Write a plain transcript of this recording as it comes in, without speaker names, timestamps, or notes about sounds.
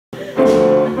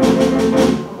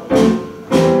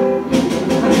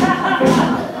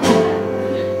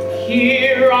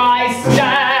Here I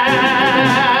stand,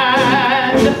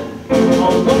 a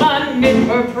woman in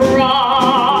her prime,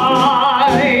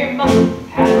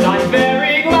 and I'm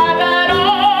very glad that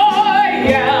I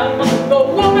am the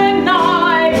woman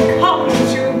I've come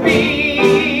to be.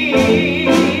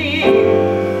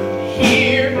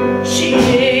 Here she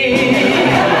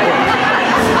is,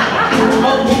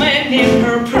 a woman in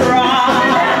her prime,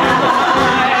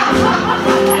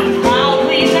 and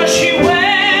proudly does she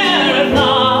wear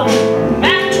the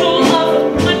mantle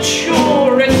of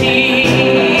maturity.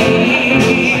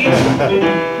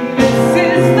 This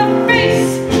is the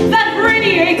face that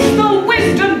radiates the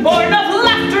wisdom born of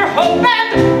laughter, hope,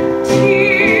 and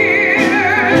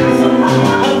tears.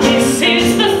 This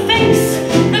is the face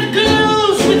that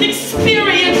glows with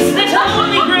experience that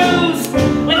only grows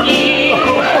with years.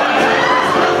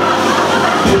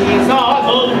 These are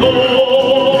the Lord.